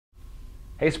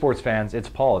Hey sports fans, it's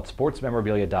Paul at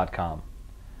SportsMemorabilia.com.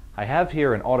 I have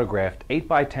here an autographed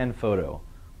 8x10 photo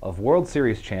of World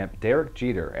Series champ Derek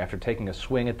Jeter after taking a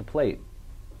swing at the plate.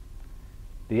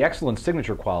 The excellent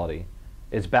signature quality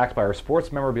is backed by our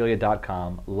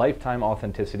SportsMemorabilia.com lifetime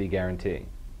authenticity guarantee.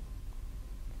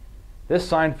 This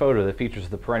signed photo that features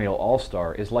the perennial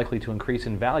All-Star is likely to increase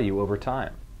in value over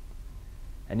time.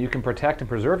 And you can protect and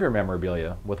preserve your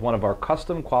memorabilia with one of our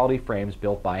custom quality frames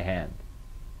built by hand.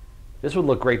 This would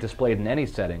look great displayed in any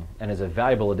setting and is a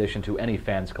valuable addition to any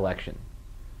fan's collection.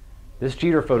 This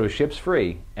Jeter photo ships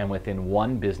free and within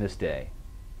one business day.